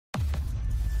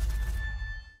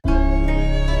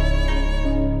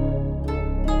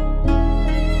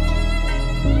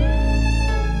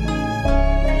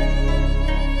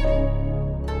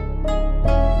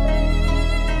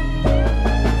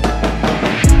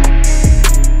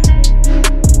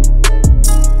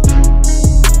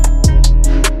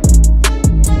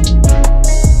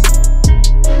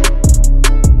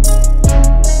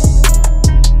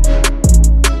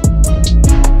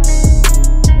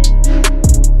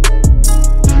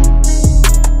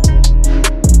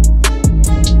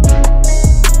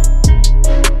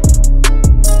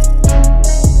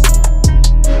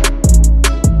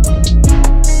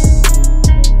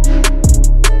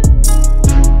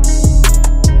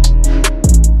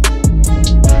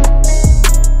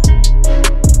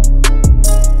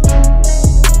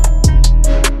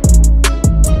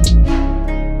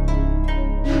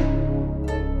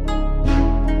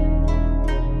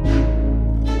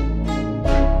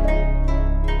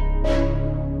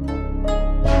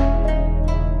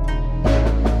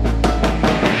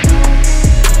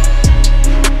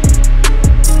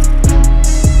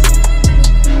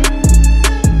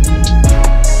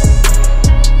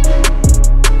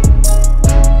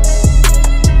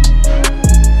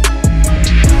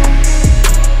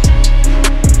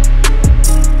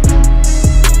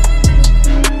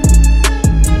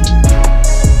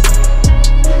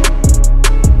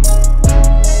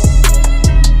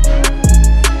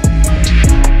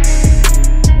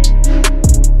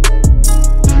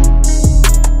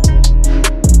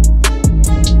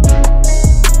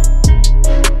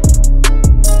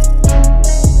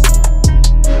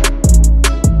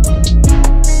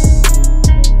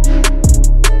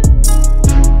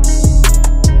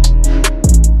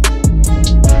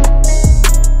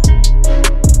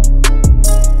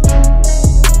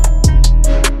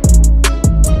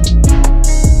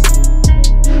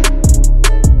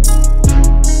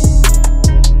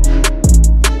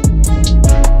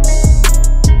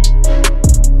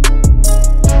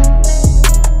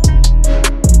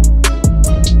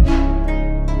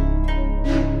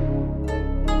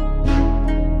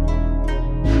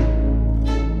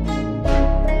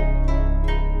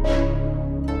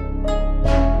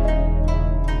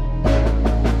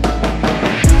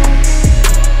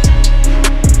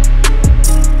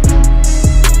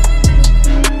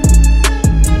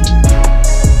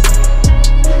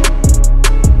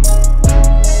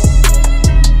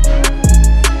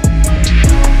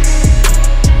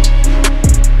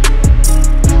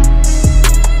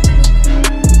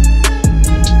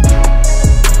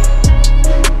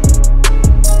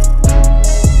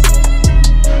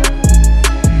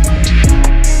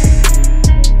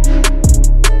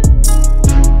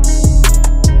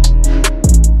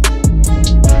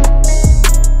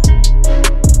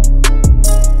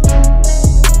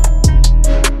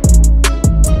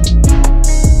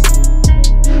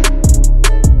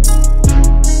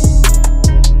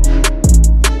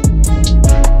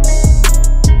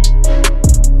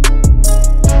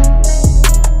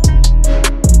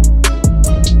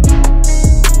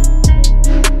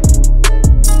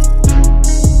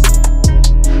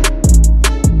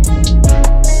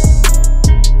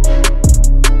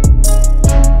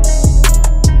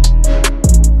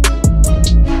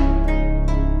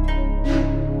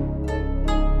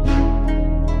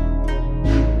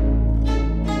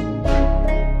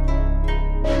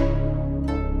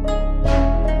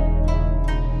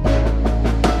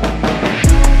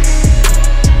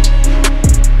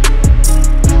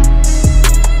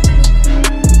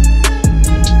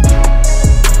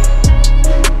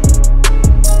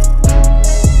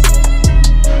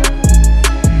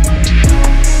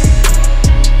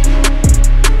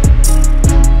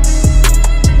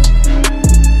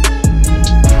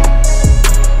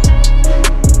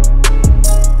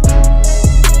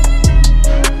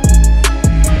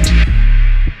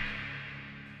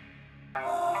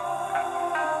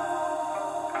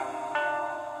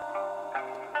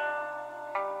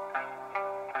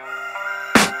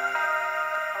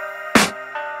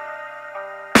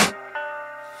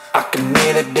can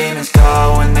hear the demons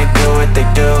call when they do what they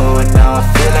do. And now I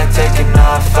feel like taking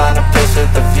off, find a place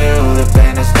with a view. The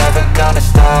pain is never gonna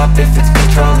stop if it's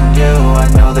controlling you. I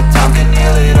know that time can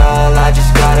heal it all, I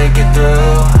just gotta get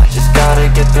through. I just gotta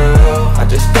get through, I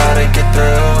just gotta get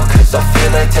through. Cause I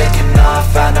feel like taking off,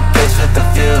 find a place with a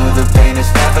view. The pain is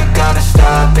never gonna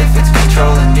stop if it's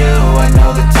controlling you. I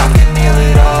know that time can heal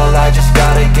it all, I just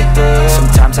gotta get through.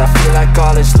 Sometimes I feel like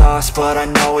all is lost, but I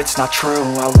know it's not true.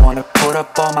 I wanna put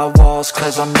up all my walls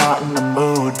cause I'm not in the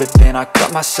mood, but then I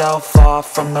cut myself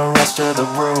off from the rest of the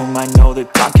room. I know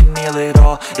that time can heal it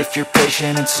all if you're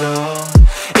patient, and soon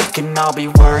it can all be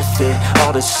worth it,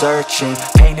 all the searching.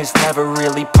 Pain is never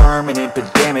really permanent,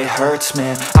 but damn it hurts,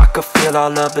 man. I could feel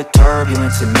all of the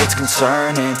turbulence and it's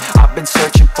concerning. I've been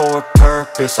searching for a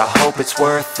purpose, I hope it's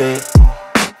worth it.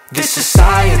 This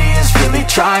society is really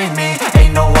trying me.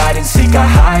 Ain't no hide and seek, I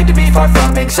hide to be far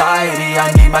from anxiety.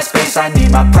 I need my space, I need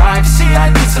my privacy.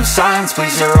 I need some silence,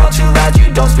 please, you're all too loud.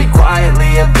 You don't speak quietly,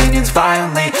 opinions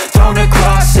violently thrown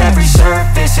across every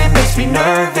surface. It makes me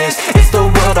nervous, is the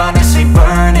world honestly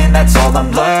burning? That's all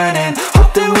I'm learning.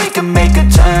 Hope that we can make a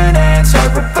turn and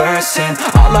start reversing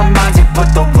all our minds and put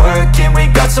the work in.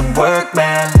 We got some work,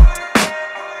 man.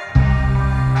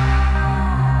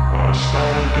 I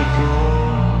started to go.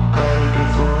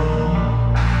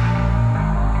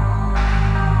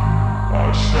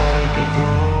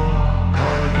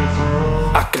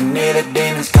 I can hear the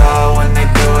demons call when they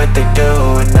do what they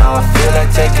do. And now I feel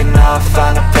like taking off,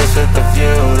 find a place with a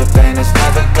view. The pain is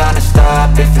never gonna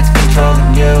stop if it's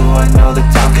controlling you. I know that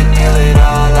time can heal it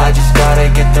all, I just gotta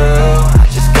get through. I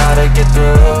just gotta get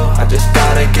through, I just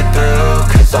gotta get through.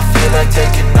 Cause I feel like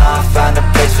taking off, find a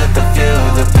place with a view.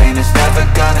 The pain is never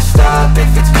gonna stop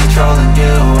if it's controlling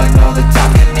you. I know that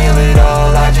time can heal it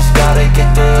all, I just gotta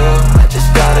get through. I just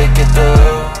gotta get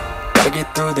through. Gotta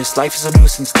get through this, life is a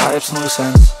nuisance, tie up some loose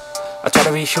ends. I try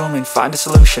to be human, find a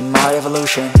solution, my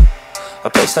evolution. A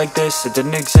place like this, it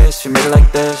didn't exist, we made it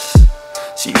like this.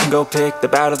 So you can go pick the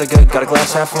bad or the good, got a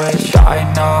glass half wish. I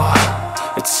know,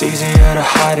 it's easier to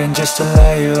hide than just to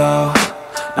lay low.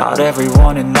 Not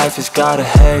everyone in life has got a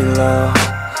halo.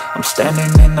 I'm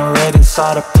standing in the red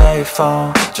inside a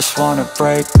payphone, just wanna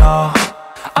break, no.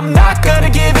 I'm not gonna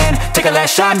give in, take a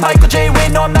last shot, 𝐿𝐴𝐿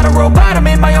win. No, I'm not a robot, I'm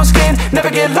in my own skin. Never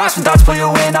get lost when thoughts pull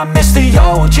you in. I miss the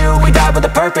old you, we died with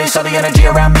a purpose. All the energy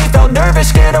around me felt nervous,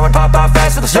 scared I would pop out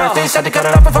fast to the surface. Had to cut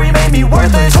it off before you made me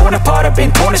worthless. Torn apart, I've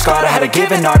been torn and scarred. I had a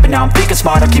given art, but now I'm thinking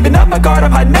smart. I'm keeping up my guard,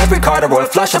 I'm hiding every card. A royal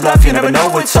flush of love, you never know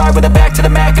what's hard. With a back to the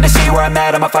mat, gonna see where I'm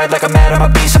at. I'ma fight like I'm mad, I'ma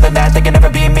be something that they can never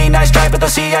be me. Nice try, but they'll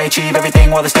see I achieve everything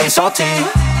while they stay salty.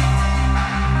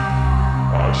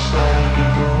 I started to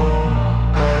go.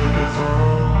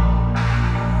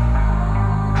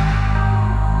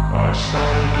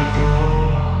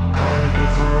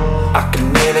 I can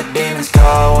hear the demons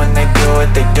call when they do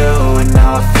what they do. And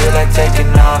now I feel like taking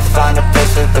off, find a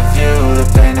place with a view. The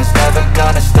pain is never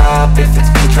gonna stop if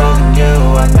it's controlling you.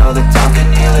 I know that time can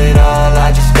heal it all,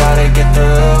 I just gotta get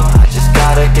through. I just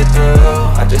gotta get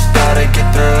through, I just gotta get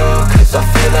through. Cause I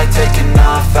feel like taking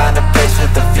off, find a place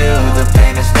with a view. The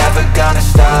pain is never gonna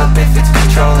stop if it's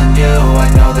controlling you. I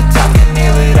know that time can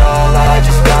heal it all, I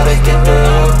just gotta get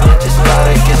through. I just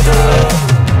gotta get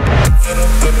through.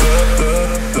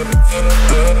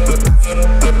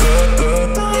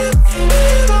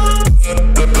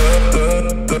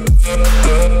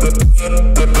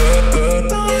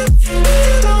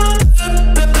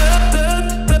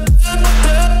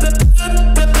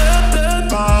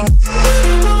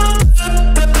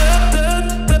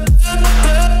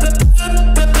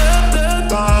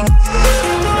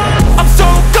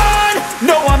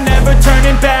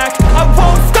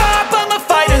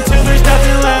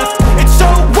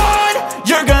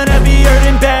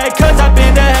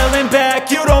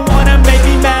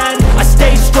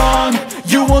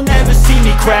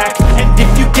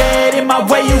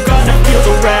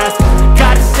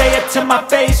 To my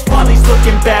face while he's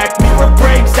looking back. Mirror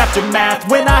breaks after math.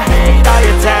 When I hate, I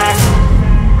attack.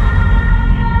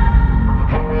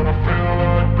 And when I feel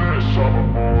like this, I'm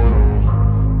immortal.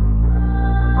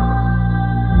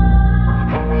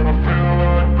 And when I feel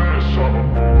like this, I'm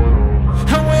immortal.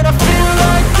 And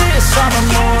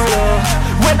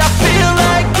when I feel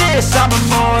like this, I'm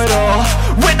immortal.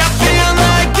 When I feel like this, I'm immortal. When I feel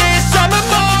like this, I'm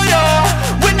immortal.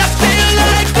 When I feel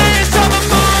like this, I'm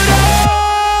immortal.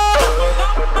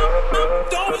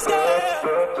 Don't be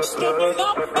scared, just give me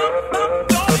up.